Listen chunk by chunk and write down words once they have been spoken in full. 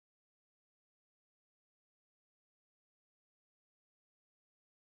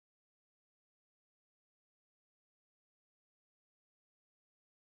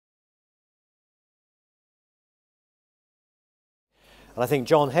And I think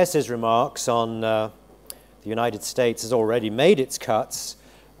John Hess's remarks on the United States has already made its cuts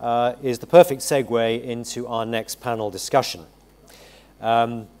is the perfect segue into our next panel discussion.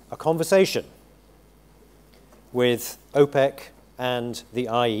 A conversation with OPEC and the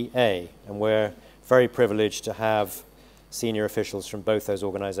IEA, and we're very privileged to have senior officials from both those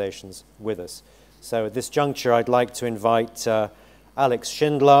organizations with us. So at this juncture, I'd like to invite Alex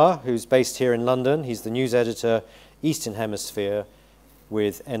Schindelar, who's based here in London. He's the news editor, Eastern Hemisphere,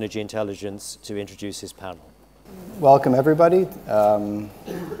 with Energy Intelligence, to introduce his panel. Welcome, everybody.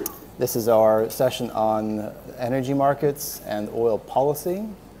 This is our session on energy markets and oil policy.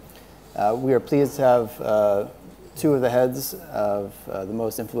 We are pleased to have two of the heads of the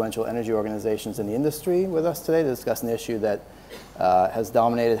most influential energy organizations in the industry with us today to discuss an issue that has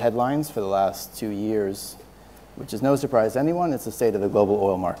dominated headlines for the last 2 years, which is no surprise to anyone. It's the state of the global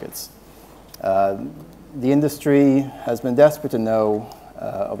oil markets. The industry has been desperate to know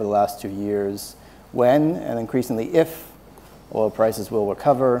over the last 2 years when, and increasingly if, oil prices will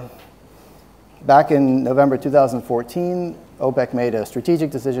recover. Back in November 2014, OPEC made a strategic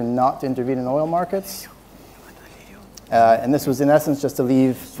decision not to intervene in oil markets. And this was, in essence, just to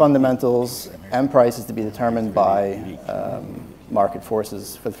leave fundamentals and prices to be determined by market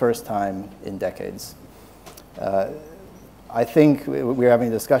forces for the first time in decades. I think we were having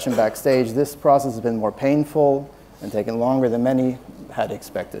a discussion backstage. This process has been more painful and taken longer than many had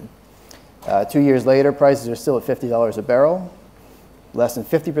expected. 2 years later, prices are still at $50 a barrel, less than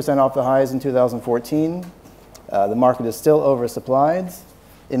 50% off the highs in 2014. The market is still oversupplied.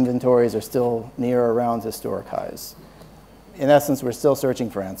 Inventories are still near or around historic highs. In essence, we're still searching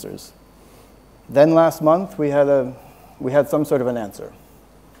for answers. Then last month, we had some sort of an answer.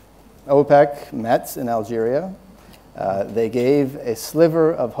 OPEC met in Algeria. They gave a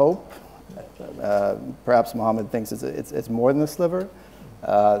sliver of hope. Perhaps Mohammed thinks it's more than a sliver,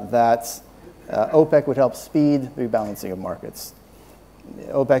 that OPEC would help speed the rebalancing of markets.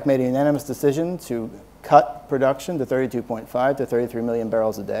 OPEC made a unanimous decision to cut production to 32.5 to 33 million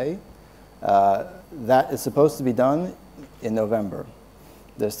barrels a day. That is supposed to be done in November.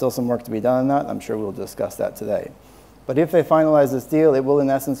 There's still some work to be done on that. I'm sure we'll discuss that today. But if they finalize this deal, it will in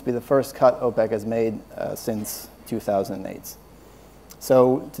essence be the first cut OPEC has made since 2008.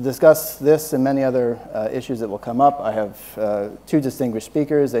 So to discuss this and many other issues that will come up, I have two distinguished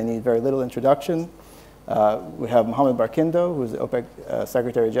speakers. They need very little introduction. We have Mohammad Barkindo, who's the OPEC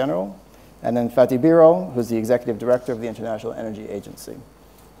Secretary General, and then Fatih Birol, who's the Executive Director of the International Energy Agency.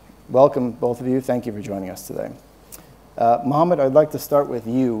 Welcome, both of you. Thank you for joining us today. Mohammed, I'd like to start with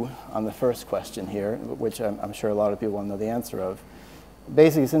you on the first question here, which I'm sure a lot of people want to know the answer of.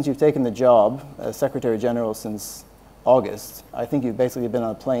 Basically, since you've taken the job as Secretary General since August, I think you've basically been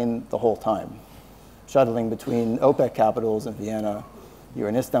on a plane the whole time, shuttling between OPEC capitals in Vienna. You were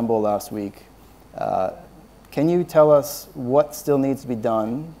in Istanbul last week. Can you tell us what still needs to be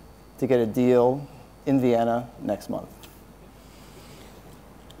done to get a deal in Vienna next month?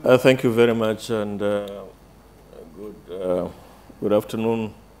 Thank you very much, and good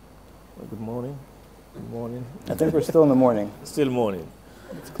afternoon. Good morning. Good morning. I think we're still in the morning. Still morning.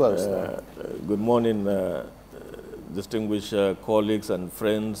 It's close. Good morning, distinguished colleagues and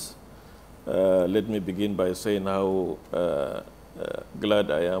friends. Let me begin by saying how glad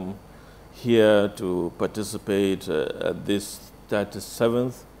I am here to participate at this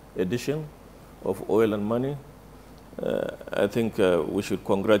 37th edition of Oil and Money. I think we should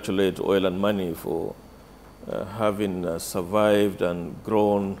congratulate Oil and Money for having survived and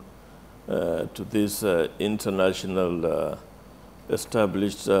grown to this international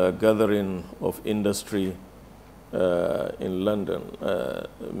established gathering of industry in London.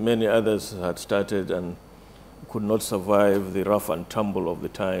 Many others had started and could not survive the rough and tumble of the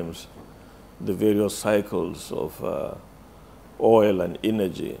times, the various cycles of oil and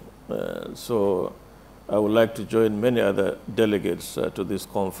energy. So I would like to join many other delegates to this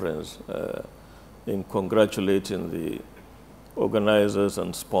conference in congratulating the organizers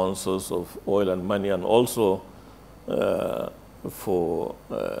and sponsors of Oil and Money, and also for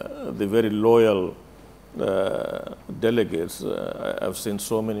the very loyal delegates. I've seen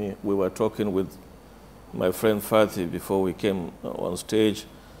so many. We were talking with my friend Fatih before we came on stage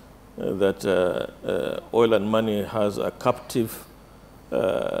that Oil and Money has a captive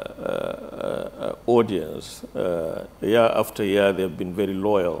audience. Year after year, they've been very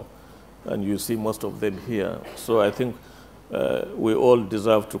loyal, and you see most of them here. So I think we all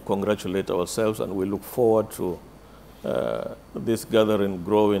deserve to congratulate ourselves, and we look forward to this gathering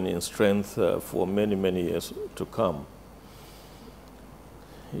growing in strength for many, many years to come.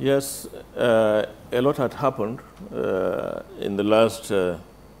 Yes, a lot had happened in the last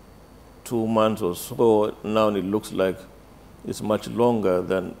 2 months or so. Now it looks like it's much longer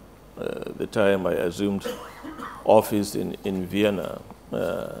than the time I assumed office in Vienna.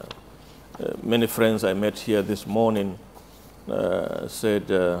 Many friends I met here this morning said,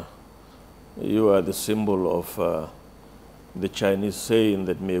 you are the symbol of the Chinese saying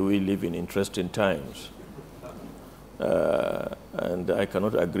that may we live in interesting times. And I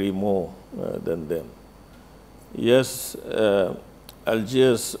cannot agree more than them. Yes,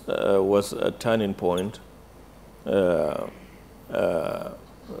 Algiers was a turning point.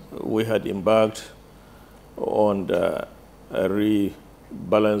 We had embarked on a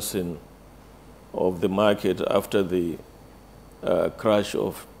rebalancing of the market after the crash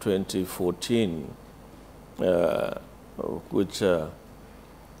of 2014, which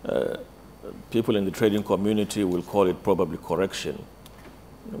people in the trading community will call it probably correction.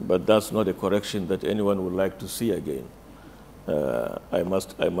 But that's not a correction that anyone would like to see again, I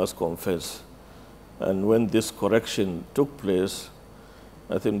must confess. And when this correction took place,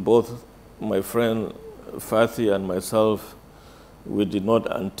 I think both my friend Fatih and myself, we did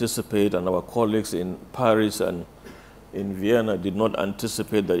not anticipate, and our colleagues in Paris and in Vienna did not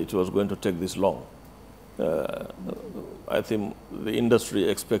anticipate that it was going to take this long. I think the industry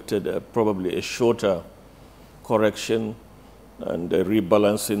expected probably a shorter correction and a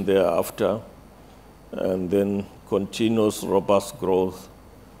rebalancing thereafter, and then continuous robust growth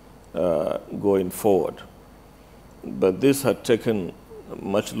going forward. But this had taken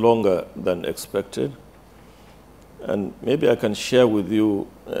much longer than expected. And maybe I can share with you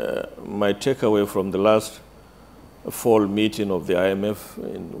my takeaway from the last fall meeting of the IMF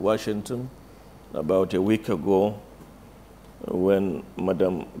in Washington about a week ago, when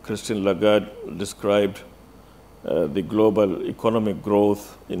Madame Christine Lagarde described the global economic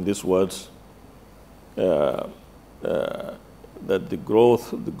growth in these words, that the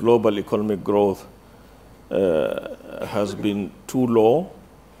global economic growth has been too low,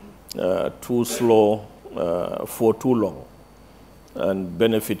 too slow for too long, and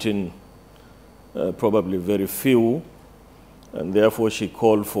benefiting probably very few, and therefore she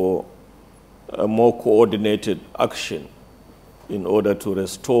called for a more coordinated action in order to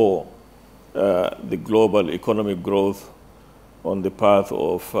restore the global economic growth on the path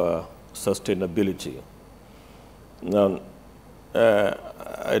of sustainability. Now,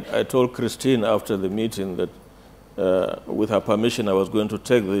 I told Christine after the meeting that with her permission, I was going to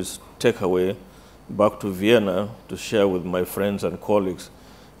take this takeaway back to Vienna to share with my friends and colleagues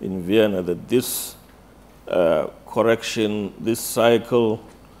in Vienna that this correction, this cycle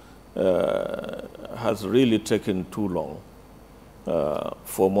has really taken too long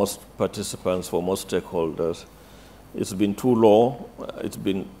for most participants, for most stakeholders. It's been too long,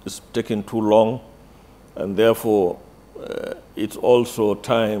 it's taken too long, and therefore it's also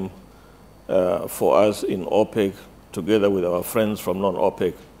time for us in OPEC, together with our friends from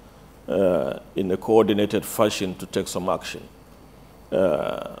non-OPEC, in a coordinated fashion to take some action.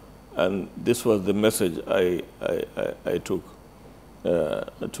 And this was the message I took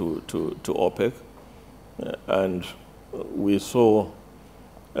to OPEC. And we saw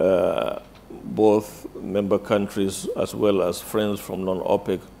both member countries as well as friends from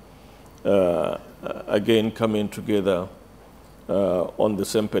non-OPEC again coming together on the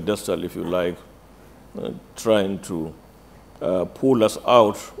same pedestal, if you like, trying to pull us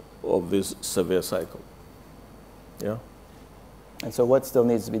out of this severe cycle. Yeah. And so what still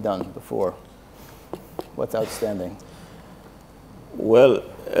needs to be done before? What's outstanding? Well,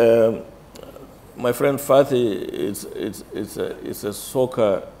 my friend Fatih is a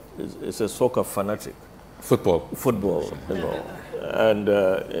soccer fanatic. Football, you know. And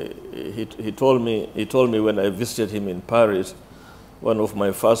he told me when I visited him in Paris, one of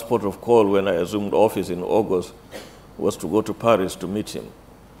my first port of call when I assumed office in August was to go to Paris to meet him.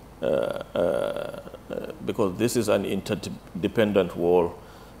 Because this is an interdependent world,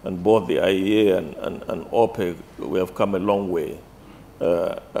 and both the IEA and OPEC, we have come a long way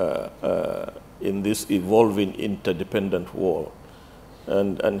in this evolving interdependent world.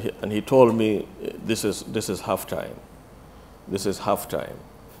 And he told me this is halftime. This is halftime.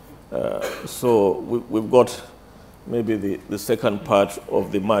 So we've got maybe the second part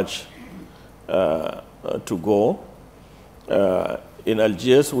of the match to go. In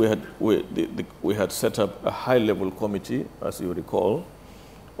Algiers, we had set up a high-level committee, as you recall,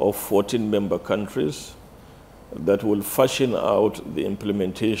 of 14 member countries that will fashion out the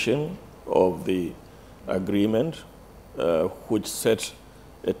implementation of the agreement, which set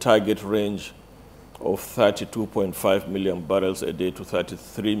a target range of 32.5 million barrels a day to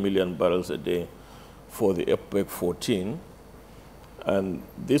 33 million barrels a day for the OPEC 14. And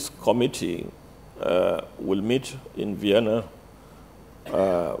this committee will meet in Vienna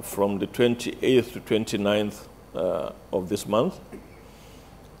from the 28th to 29th of this month.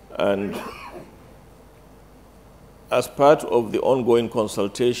 And as part of the ongoing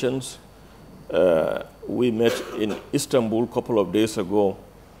consultations, we met in Istanbul a couple of days ago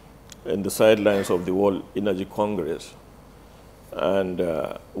in the sidelines of the World Energy Congress. And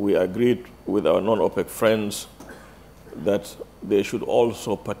we agreed with our non-OPEC friends that they should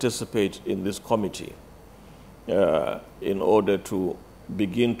also participate in this committee in order to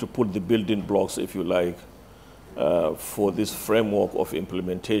begin to put the building blocks, if you like, for this framework of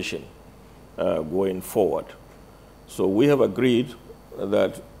implementation going forward. So we have agreed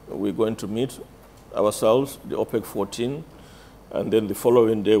that we're going to meet ourselves, the OPEC 14, and then the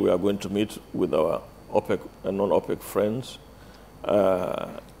following day we are going to meet with our OPEC and non-OPEC friends.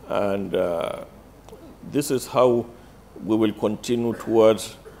 This is how we will continue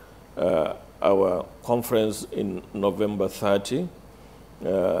towards our conference in November 30,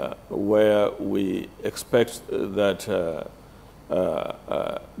 where we expect that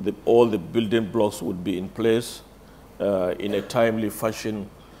all the building blocks would be in place in a timely fashion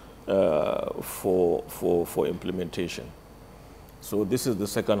for implementation. So this is the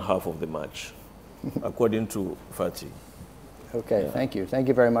second half of the match, according to Fatih. Okay, Yeah. thank you. Thank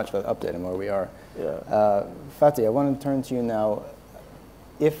you very much for the update on where we are. Yeah. Fatih, I want to turn to you now.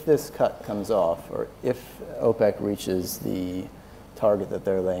 If this cut comes off, or if OPEC reaches the target that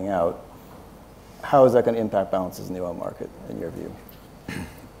they're laying out, how is that going to impact balances in the oil market, in your view?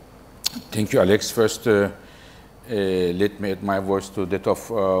 Thank you, Alex. First, let me add my voice to that of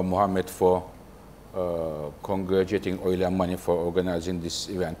Mohammed for congratulating Oil and Money for organizing this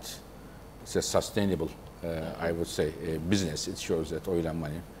event. It's a sustainable, I would say, business. It shows that Oil and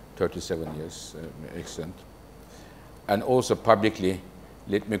Money, 37 years, excellent. And also publicly,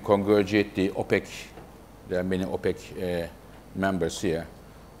 let me congratulate the OPEC. There are many OPEC members here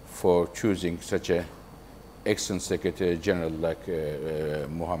for choosing such a excellent Secretary General like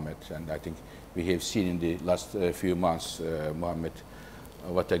Mohammed. And I think we have seen in the last few months, Mohammed,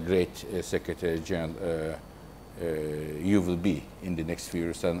 what a great Secretary General you will be in the next few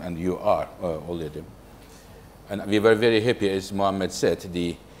years, and you are already. And we were very happy, as Mohammed said,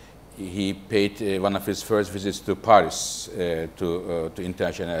 he paid one of his first visits to Paris to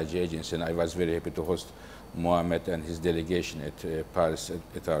International Energy Agency, and I was very happy to host Mohammed and his delegation at Paris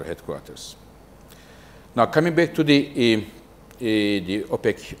at our headquarters. Now, coming back to the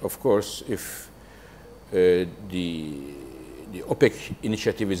OPEC, of course, if the OPEC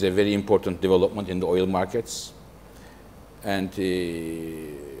initiative is a very important development in the oil markets, and there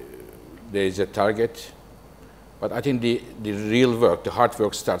is a target. But I think the real work, the hard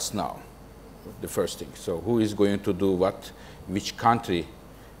work starts now, the first thing. So who is going to do what? Which country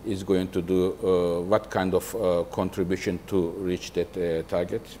is going to do what kind of contribution to reach that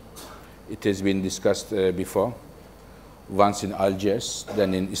target? It has been discussed before, once in Algiers,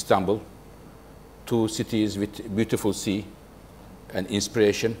 then in Istanbul, two cities with beautiful sea and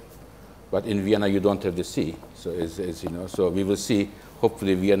inspiration. But in Vienna, you don't have the sea, so as you know. So we will see.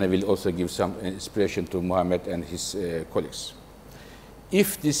 Hopefully, Vienna will also give some inspiration to Mohammed and his colleagues.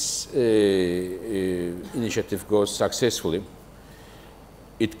 If this initiative goes successfully,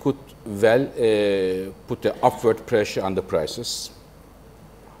 it could well put an upward pressure on the prices.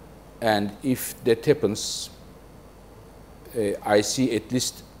 And if that happens, I see at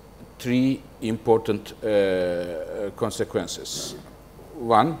least three important consequences.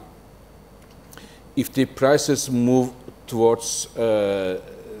 One, if the prices move towards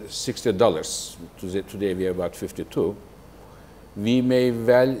 $60, today we are about 52, we may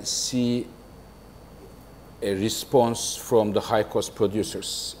well see a response from the high-cost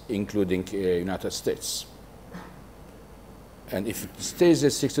producers, including United States. And if it stays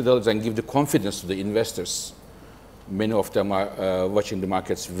at $60 and give the confidence to the investors, many of them are watching the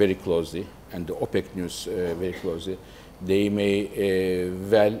markets very closely, and the OPEC news very closely, they may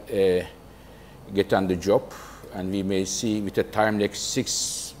well get on the job, and we may see, with a time like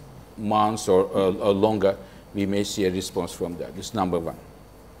 6 months or longer, we may see a response from that. This is number one.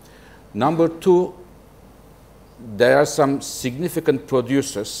 Number two, there are some significant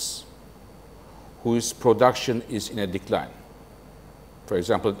producers whose production is in a decline. For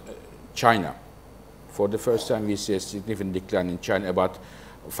example, China. For the first time, we see a significant decline in China, about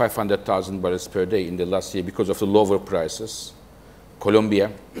 500,000 barrels per day in the last year because of the lower prices.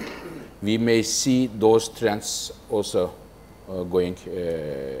 Colombia. We may see those trends also going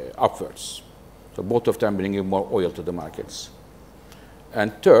upwards. So both of them bringing more oil to the markets.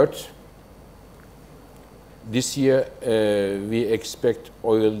 And third, this year we expect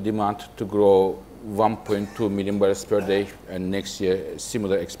oil demand to grow 1.2 million barrels per day, and next year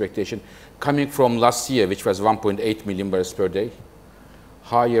similar expectation, coming from last year, which was 1.8 million barrels per day.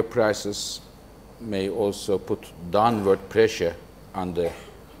 Higher prices may also put downward pressure on the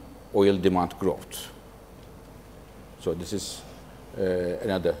oil demand growth. So this is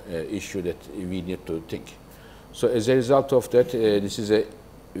another issue that we need to think. So as a result of that, this is a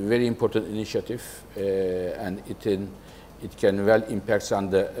very important initiative, and it can well impact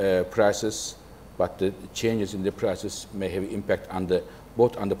on the prices, but the changes in the prices may have impact on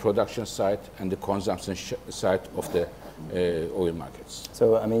both on the production side and the consumption side of the oil markets.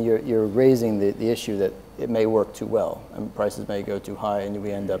 So, I mean, you're raising the issue that it may work too well, and prices may go too high, and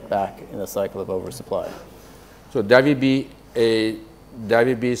we end up back in a cycle of oversupply. So there will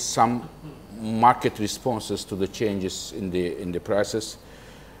be some market responses to the changes in the prices.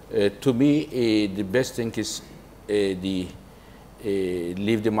 To me, the best thing is leave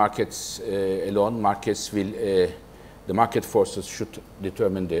the markets alone. Markets will, the market forces should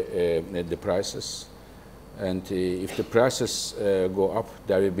determine the prices. And if the prices go up,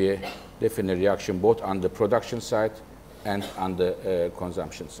 there will be a definite reaction both on the production side and on the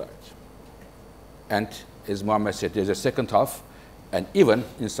consumption side. And as Mohammed said, there's a second half, and even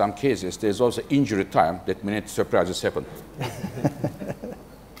in some cases, there's also injury time that many surprises happen.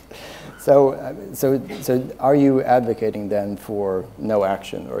 So are you advocating then for no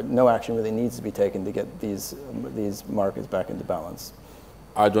action, or no action really needs to be taken to get these markets back into balance?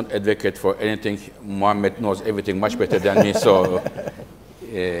 I don't advocate for anything. Mohammed knows everything much better than me, so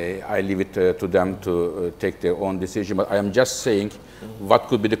I leave it to them to take their own decision. But I am just saying what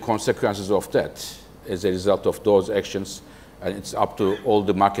could be the consequences of that as a result of those actions, and it's up to all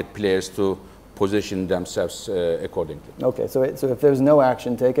the market players to position themselves accordingly. Okay, so if there's no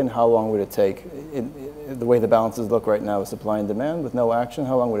action taken, how long would it take? The way the balances look right now with supply and demand, with no action,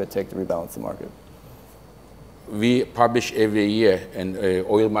 how long would it take to rebalance the market? We publish every year an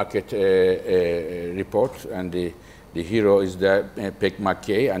oil market report, and the hero is there, Peg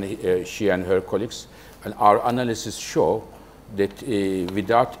McKay, and she and her colleagues. And our analysis show that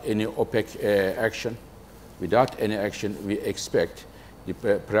without any OPEC action, we expect the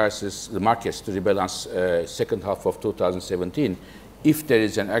prices, the markets to rebalance second half of 2017. If there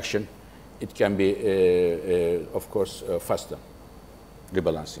is an action, it can be, of course, faster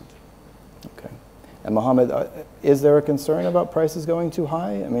rebalancing. Okay. And Mohammed, is there a concern about prices going too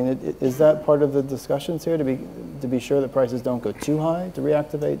high? I mean, is that part of the discussions here, to be sure that prices don't go too high to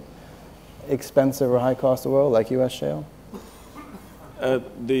reactivate expensive or high-cost oil like U.S. shale?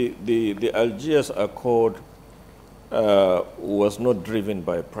 The Algiers Accord was not driven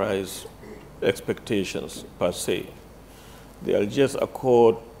by price expectations per se. The Algiers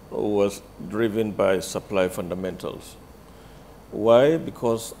Accord was driven by supply fundamentals. Why?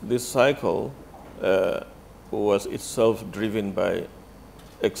 Because this cycle was itself driven by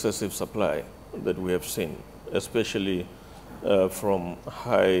excessive supply that we have seen, especially from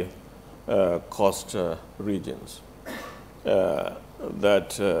high cost regions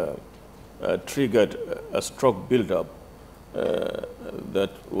that triggered a stock buildup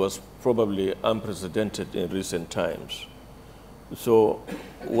that was probably unprecedented in recent times. So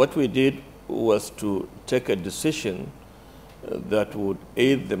what we did was to take a decision that would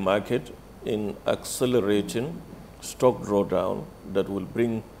aid the market in accelerating stock drawdown that will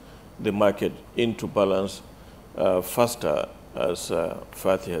bring the market into balance faster, as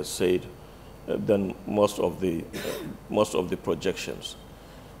Fatih has said, than most of the projections.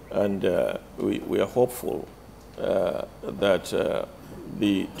 And we are hopeful that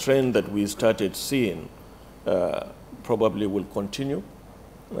the trend that we started seeing probably will continue,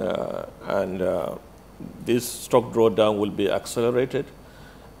 and this stock drawdown will be accelerated,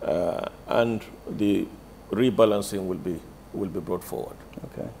 and the rebalancing will be brought forward.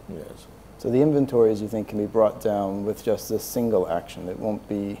 Okay. Yes. So the inventories, you think, can be brought down with just this single action? It won't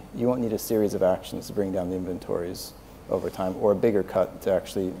be, you won't need a series of actions to bring down the inventories over time, or a bigger cut to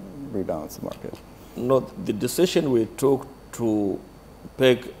actually rebalance the market? No, the decision we took to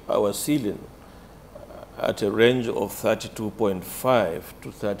peg our ceiling at a range of 32.5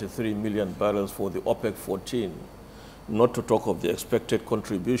 to 33 million barrels for the OPEC 14, not to talk of the expected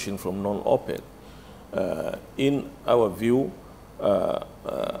contribution from non-OPEC, in our view,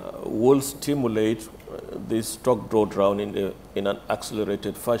 will stimulate this stock drawdown in an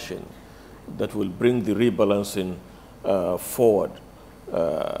accelerated fashion that will bring the rebalancing forward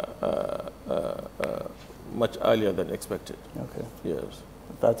much earlier than expected. Okay. Yes.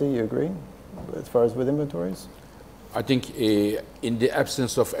 Fatih, you agree? as far as with inventories? I think in the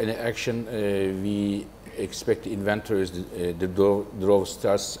absence of any action, we expect the inventories, the draw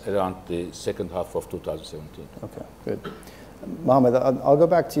starts around the second half of 2017. Okay, good. Mohammad, I'll go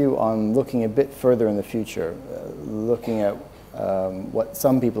back to you on looking a bit further in the future, looking at what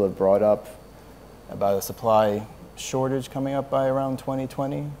some people have brought up about a supply shortage coming up by around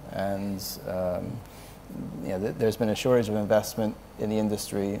 2020, and there's been a shortage of investment in the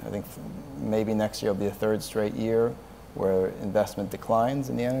industry. I think maybe next year will be the third straight year where investment declines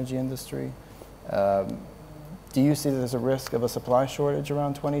in the energy industry. Do you see that there's a risk of a supply shortage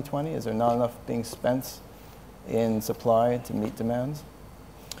around 2020? Is there not enough being spent in supply to meet demands?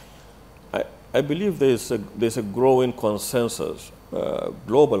 I believe there's a growing consensus,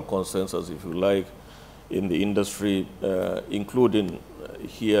 global consensus, if you like, in the industry, including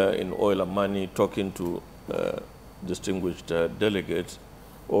here in Oil and Money, talking to distinguished delegates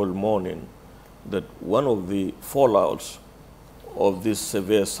all morning, that one of the fallouts of this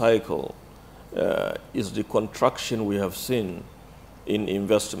severe cycle is the contraction we have seen in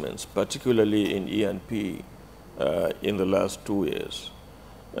investments, particularly in E&P, in the last 2 years.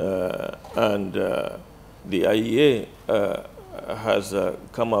 And the IEA has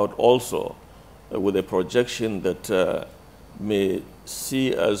come out also with a projection that may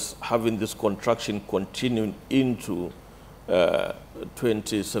see us having this contraction continuing into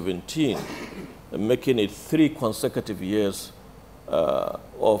 2017, making it 3 consecutive years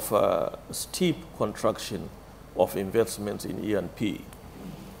of steep contraction of investments in E&P.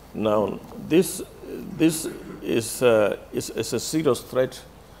 Now, this is a serious threat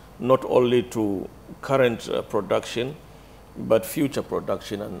not only to current production, but future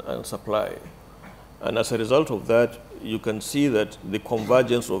production and supply. And as a result of that, you can see that the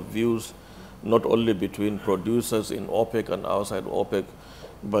convergence of views, not only between producers in OPEC and outside OPEC,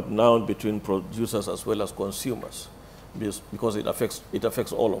 but now between producers as well as consumers, because it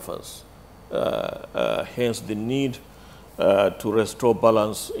affects all of us. Hence the need to restore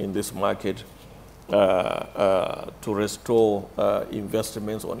balance in this market, to restore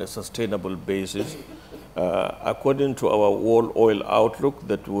investments on a sustainable basis. According to our World Oil Outlook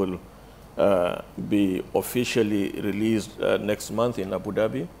that will be officially released next month in Abu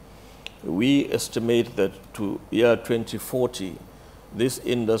Dhabi, we estimate that to year 2040, this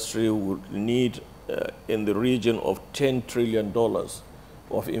industry would need in the region of $10 trillion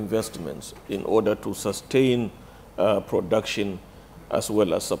of investments in order to sustain production as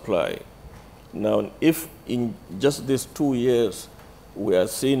well as supply. Now, if in just these 2 years we are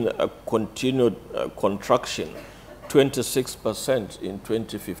seeing a continued contraction, 26% in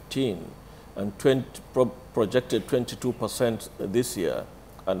 2015 and projected 22% this year,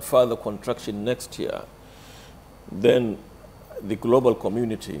 and further contraction next year, then the global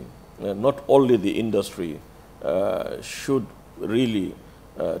community, not only the industry, should really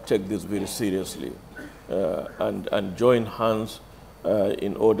take this very seriously and join hands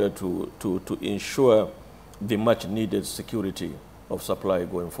in order to ensure the much needed security of supply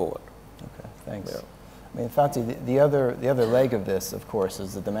going forward. Okay, thanks. Yeah. I mean, Fatih, the other leg of this, of course,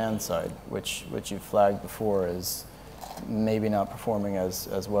 is the demand side, which you flagged before as maybe not performing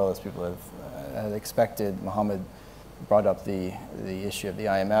as well as people had expected. Mohammed brought up the issue of the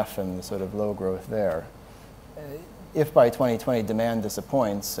IMF and the sort of low growth there. If by 2020 demand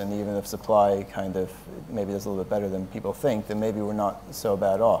disappoints, and even if supply kind of maybe does a little bit better than people think, then maybe we're not so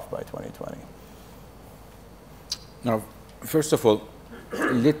bad off by 2020. Now, first of all,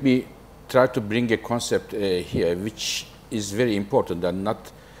 let me try to bring a concept here which is very important and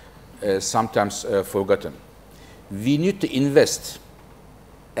not sometimes forgotten. We need to invest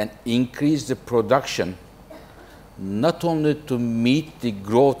and increase the production not only to meet the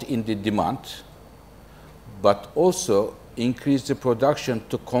growth in the demand, but also increase the production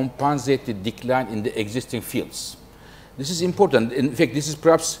to compensate the decline in the existing fields. This is important. In fact, this is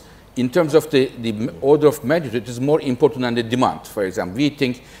perhaps, in terms of the order of magnitude, it is more important than the demand. For example, we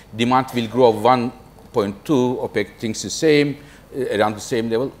think demand will grow 1.2, OPEC thinks the same, around the same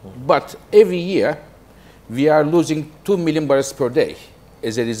level. But every year, we are losing 2 million barrels per day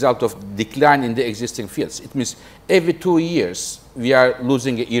as a result of decline in the existing fields. It means every 2 years, we are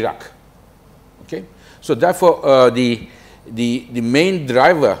losing Iraq. Okay? So therefore, the main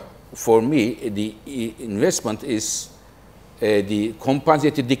driver for me, the investment is the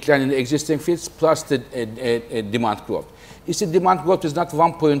compensated decline in the existing fields plus the demand growth. You see, demand growth is not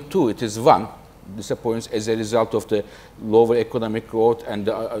 1.2, it is 1. Disappoints as a result of the lower economic growth and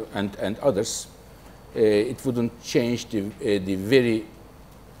others. It wouldn't change the very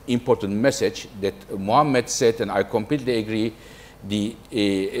important message that Mohammed said, and I completely agree,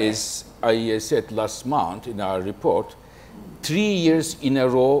 is IEA said last month in our report, 3 years in a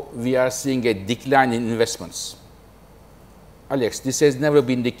row we are seeing a decline in investments. Alex, this has never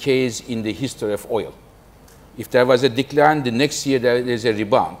been the case in the history of oil. If there was a decline, the next year there is a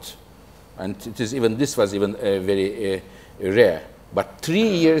rebound. And it is even, this was even very rare. But 3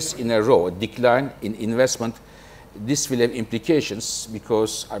 years in a row, decline in investment, this will have implications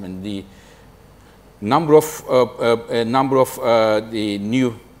because, I mean, the number of the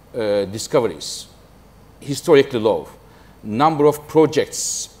new discoveries, historically low. Number of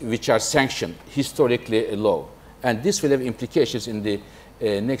projects which are sanctioned, historically low. And this will have implications in the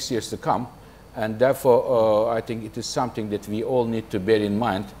next years to come. And therefore, I think it is something that we all need to bear in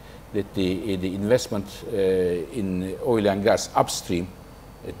mind, that the investment in oil and gas upstream,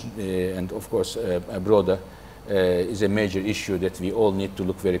 and of course broader, is a major issue that we all need to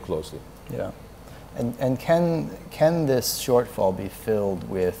look very closely. Yeah. And can this shortfall be filled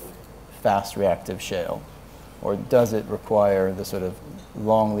with fast reactive shale? Or does it require the sort of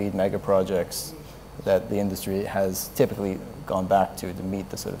long lead mega projects that the industry has typically gone back to meet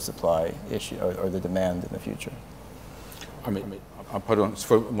the sort of supply issue or the demand in the future? I mean, pardon,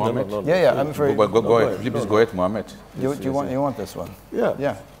 for Mohammed? No. Yeah, I'm afraid. Go ahead. Please go ahead, Mohammed. Do you want this one? Yeah.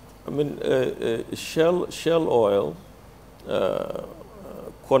 Yeah. I mean, shale oil,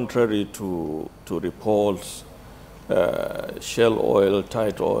 contrary to reports, shale oil,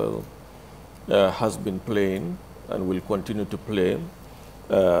 tight oil, has been playing and will continue to play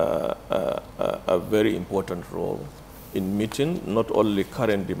a very important role in meeting not only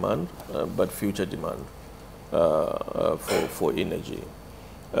current demand but future demand for energy.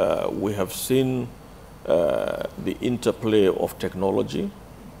 We have seen the interplay of technology.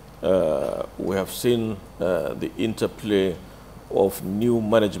 We have seen the interplay of new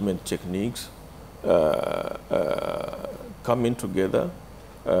management techniques coming together,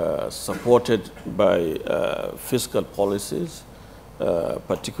 supported by fiscal policies,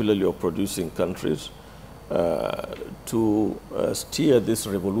 particularly of producing countries, to steer this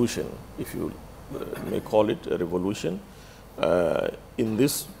revolution, if you may call it a revolution, in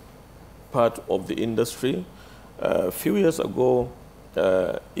this part of the industry. A few years ago,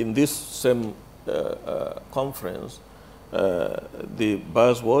 in this same conference, the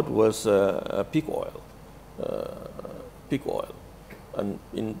buzzword was peak oil, and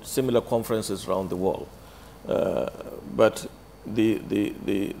in similar conferences around the world. But the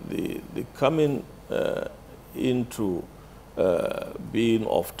coming into being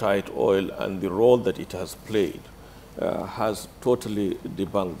of tight oil and the role that it has played has totally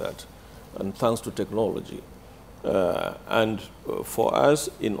debunked that, and thanks to technology. And for us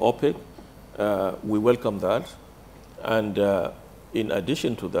in OPEC, we welcome that. And in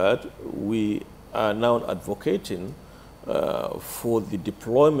addition to that, we are now advocating for the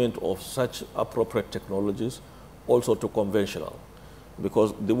deployment of such appropriate technologies also to conventional,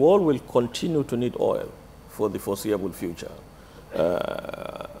 because the world will continue to need oil for the foreseeable future.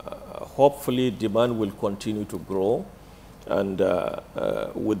 Hopefully, demand will continue to grow, and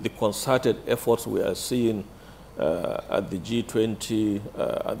with the concerted efforts we are seeing at the G20,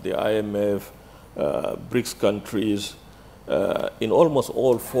 at the IMF, BRICS countries, in almost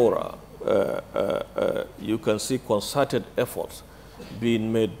all fora, you can see concerted efforts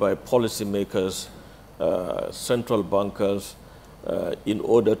being made by policymakers, central bankers, in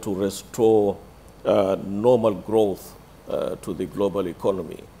order to restore normal growth to the global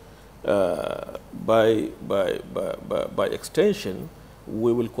economy. By extension,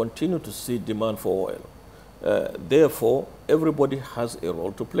 we will continue to see demand for oil. Therefore, everybody has a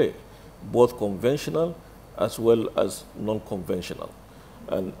role to play, both conventional as well as non-conventional.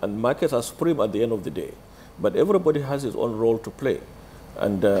 And markets are supreme at the end of the day. But everybody has his own role to play.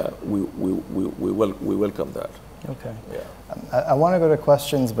 And we welcome that. Okay. Yeah. I want to go to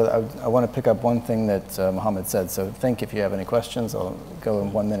questions, but I want to pick up one thing that Mohammed said. So think if you have any questions. I'll go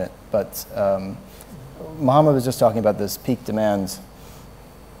in 1 minute. But Mohammed was just talking about this peak demand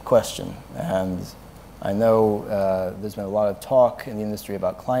question. And I know there's been a lot of talk in the industry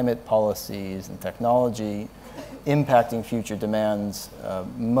about climate policies and technology impacting future demands.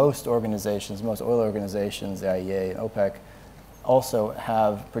 Most organizations, most oil organizations, the IEA and OPEC, also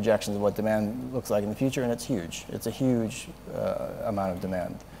have projections of what demand looks like in the future, and it's huge. It's a huge amount of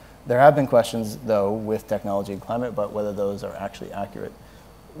demand. There have been questions, though, with technology and climate about whether those are actually accurate.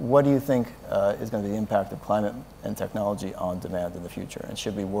 What do you think is going to be the impact of climate and technology on demand in the future, and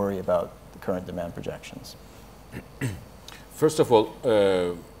should we worry about the current demand projections? First of all,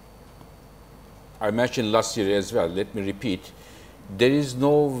 I mentioned last year as well, let me repeat, there is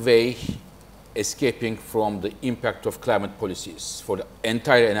no way escaping from the impact of climate policies for the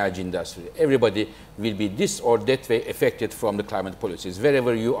entire energy industry. Everybody will be this or that way affected from the climate policies.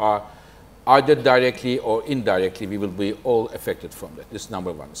 Wherever you are, either directly or indirectly, we will be all affected from that. This is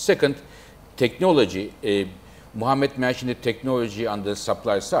number one. Second, technology. Mohammed mentioned the technology on the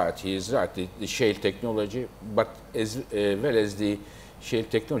supply side. He is right, the shale technology, but as well as the shale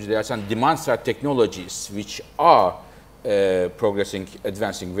technology, there are some demand side technologies which are progressing,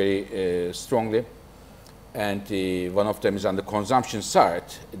 advancing very strongly. And one of them is on the consumption side,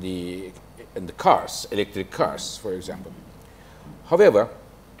 in the cars, electric cars, for example. However,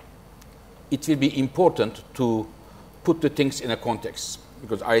 it will be important to put the things in a context,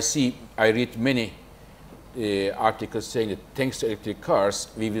 because I read many articles saying that thanks to electric cars,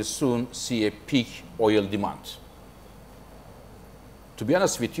 we will soon see a peak oil demand. To be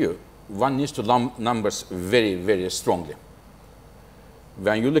honest with you, one needs to lump numbers very, very strongly.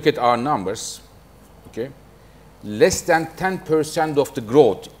 When you look at our numbers, okay, less than 10% of the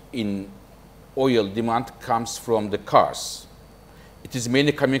growth in oil demand comes from the cars. It is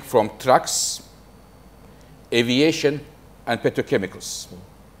mainly coming from trucks, aviation, and petrochemicals.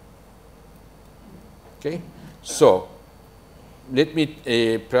 Okay, so let me,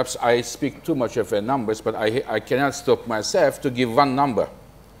 perhaps I speak too much of numbers, but I cannot stop myself to give one number.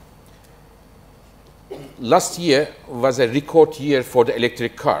 Last year was a record year for the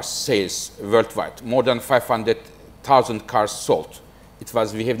electric cars sales worldwide. More than 500,000 cars sold.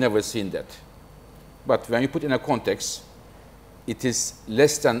 We have never seen that. But when you put in a context, it is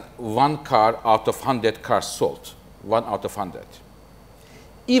less than 1 car out of 100 cars sold. 1 out of 100.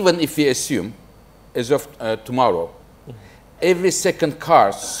 Even if we assume, as of tomorrow, every second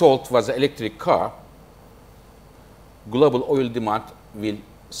car sold was an electric car, global oil demand will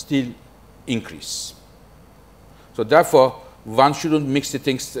still increase. So therefore, one shouldn't mix the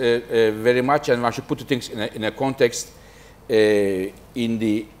things very much, and one should put the things in a context. In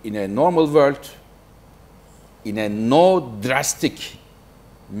a normal world, in a no drastic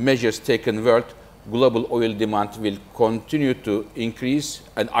measures taken world, global oil demand will continue to increase,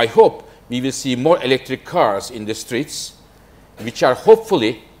 and I hope we will see more electric cars in the streets, which are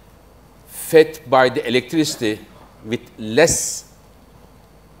hopefully fed by the electricity with less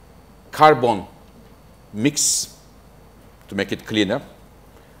carbon mix to make it cleaner.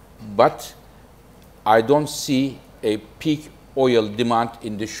 But I don't see a peak oil demand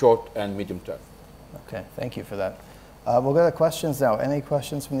in the short and medium term. Okay, thank you for that. We'll go to questions now. Any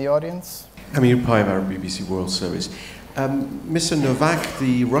questions from the audience? Amir Paivar, BBC World Service. Mr. Novak,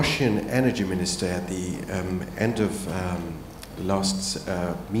 the Russian energy minister, at the end of the last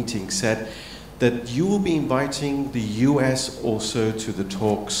meeting said that you will be inviting the US also to the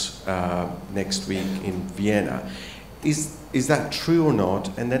talks next week in Vienna. Is that true or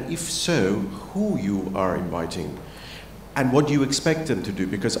not? And then if so, who you are inviting? And what do you expect them to do?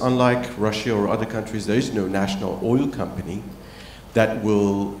 Because unlike Russia or other countries, there is no national oil company that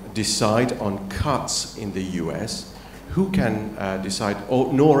will decide on cuts in the US. Who can decide,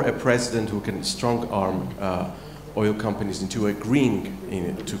 nor a president who can strong-arm oil companies into agreeing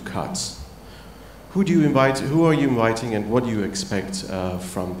to cuts. Who do you invite? Who are you inviting, and what do you expect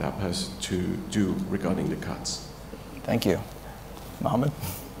from that person to do regarding the cuts? Thank you. Mohammed?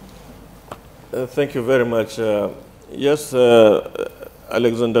 Thank you very much. Yes,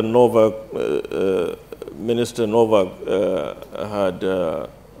 Alexander Novak, Minister Novak had,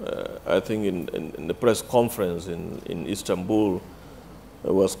 I think in the press conference in Istanbul,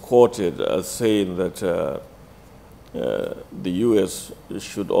 was quoted as saying that the US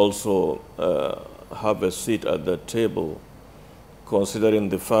should also have a seat at the table, considering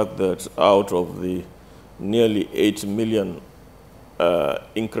the fact that out of the nearly 8 million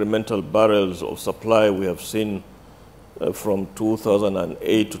incremental barrels of supply we have seen from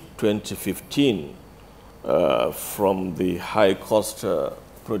 2008 to 2015 from the high-cost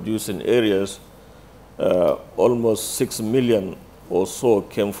producing areas, almost 6 million or so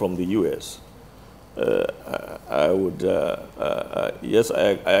came from the U.S. Yes,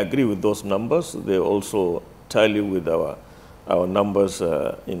 I agree with those numbers. They also tally with our numbers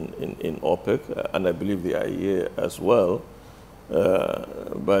in OPEC, and I believe the IEA as well.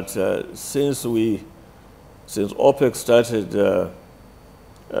 But since OPEC started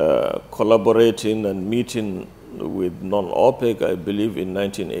collaborating and meeting with non-OPEC, I believe in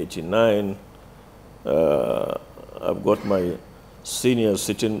 1989, I've got my seniors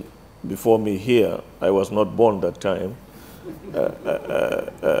sitting before me here. I was not born that time.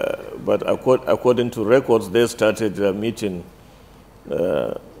 But according to records, they started meeting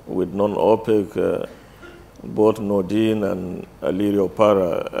with non-OPEC both Nordin and Alirio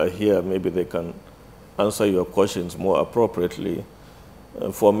Para are here. Maybe they can answer your questions more appropriately.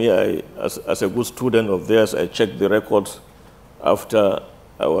 For me, as a good student of theirs, I checked the records after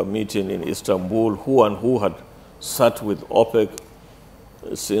our meeting in Istanbul, who had sat with OPEC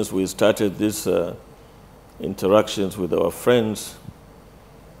since we started these interactions with our friends.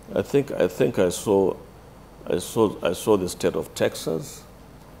 I think I saw the state of Texas.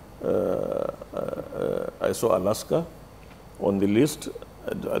 I saw Alaska on the list.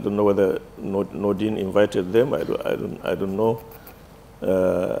 I don't know whether Nordin invited them. I don't know.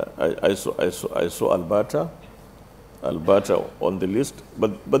 I saw Alberta on the list,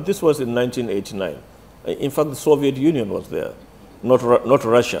 but this was in 1989. In fact, the Soviet Union was there, not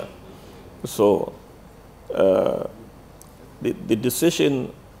Russia. So the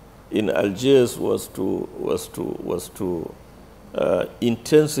decision in Algiers was to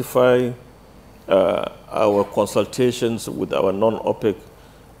intensify our consultations with our non-OPEC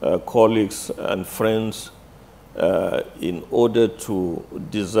colleagues and friends in order to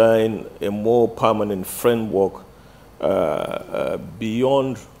design a more permanent framework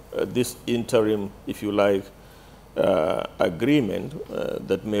beyond this interim, if you like, agreement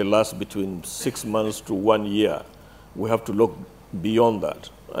that may last between 6 months to 1 year. We have to look beyond that.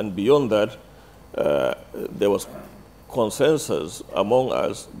 And beyond that, there was consensus among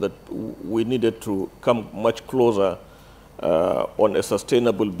us that we needed to come much closer on a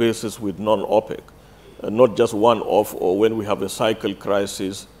sustainable basis with non-OPEC, not just one-off or when we have a cycle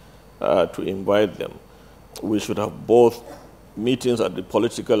crisis to invite them. We should have both meetings at the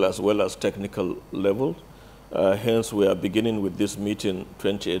political as well as technical level. Hence, we are beginning with this meeting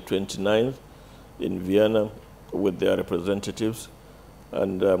 28th, 29th in Vienna with their representatives.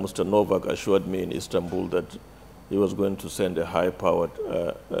 And Mr. Novak assured me in Istanbul that he was going to send a high-powered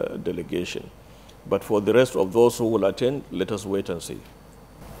delegation. But for the rest of those who will attend, let us wait and see.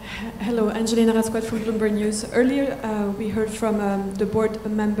 Hello, Angelina Rasquat from Bloomberg News. Earlier, we heard from the board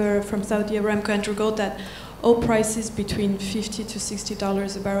member from Saudi Aramco, Andrew Gold, that oil prices between $50 to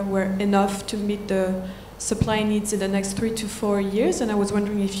 $60 a barrel were enough to meet the supply needs in the next 3 to 4 years. And I was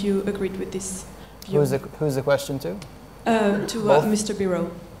wondering if you agreed with this view. Who's the question to? Mr. Birol.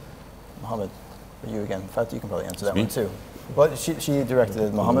 Mohammed, for you again. Fatih, you can probably answer that one too. Well, she directed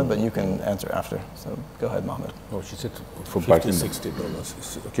it, Mohammed, but you can answer after. So go ahead, Mohammed. Oh, she said for $50,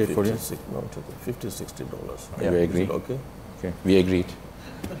 $60. Okay, for you? No, $50, $60. Yeah. We agree. Okay. Okay. We agreed.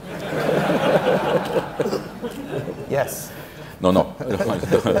 Yes. No.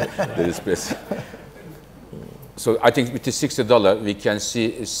 There is space. So I think with the $60, we can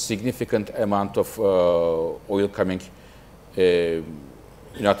see a significant amount of oil coming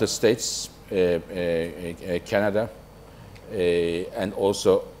United States, Canada, and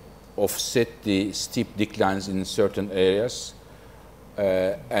also offset the steep declines in certain areas.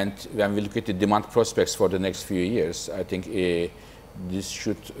 And when we look at the demand prospects for the next few years, I think this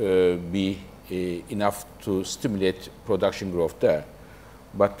should be enough to stimulate production growth there.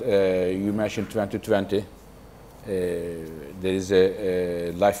 But you mentioned 2020. There is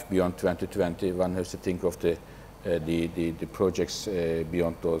a life beyond 2020. One has to think of the projects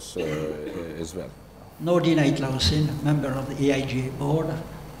beyond those as well. Nordin Aitlausin, member of the EIGA board.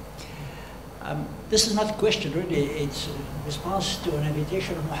 This is not a question really, it's a response to an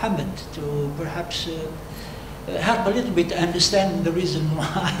invitation of Mohammed to perhaps help a little bit to understand the reason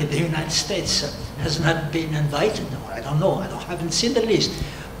why the United States has not been invited. I don't know, I haven't seen the list.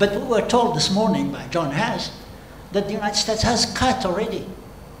 But we were told this morning by John Haas that the United States has cut already.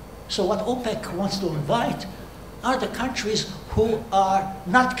 So what OPEC wants to invite are the countries who are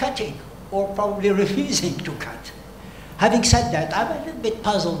not cutting or probably refusing to cut. Having said that, I'm a little bit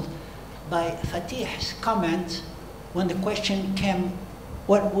puzzled by Fatih's comment when the question came,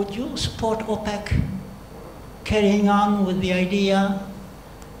 well, would you support OPEC carrying on with the idea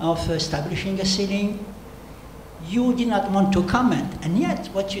of establishing a ceiling? You did not want to comment, and yet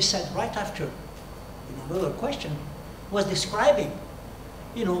what you said right after another question was describing,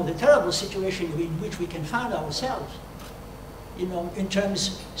 the terrible situation in which we can find ourselves, in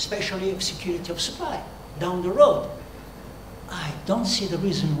terms especially of security of supply down the road. I don't see the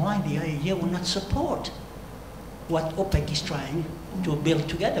reason why the IAEA will not support what OPEC is trying to build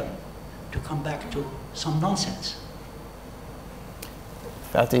together to come back to some nonsense.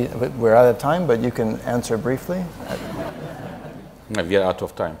 Fatih, we're out of time, but you can answer briefly. We are out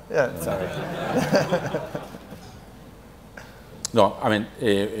of time. Yeah, sorry. No, I mean,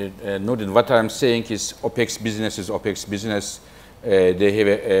 Nordin, what I'm saying is OPEC's business is OPEC's business. They have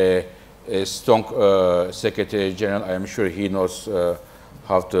a strong Secretary General. I am sure he knows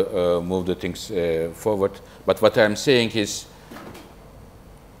how to move the things forward. But what I'm saying is,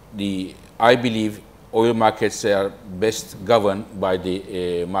 I believe oil markets are best governed by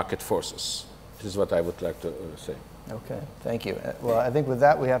the market forces. This is what I would like to say. Okay, thank you. Well, I think with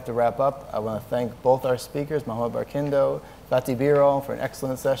that we have to wrap up. I want to thank both our speakers, Mohammad Barkindo, Fatih Birol, for an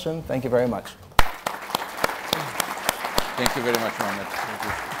excellent session. Thank you very much. Thank you very much, Mohammad. Thank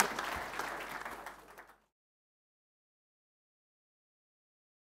you.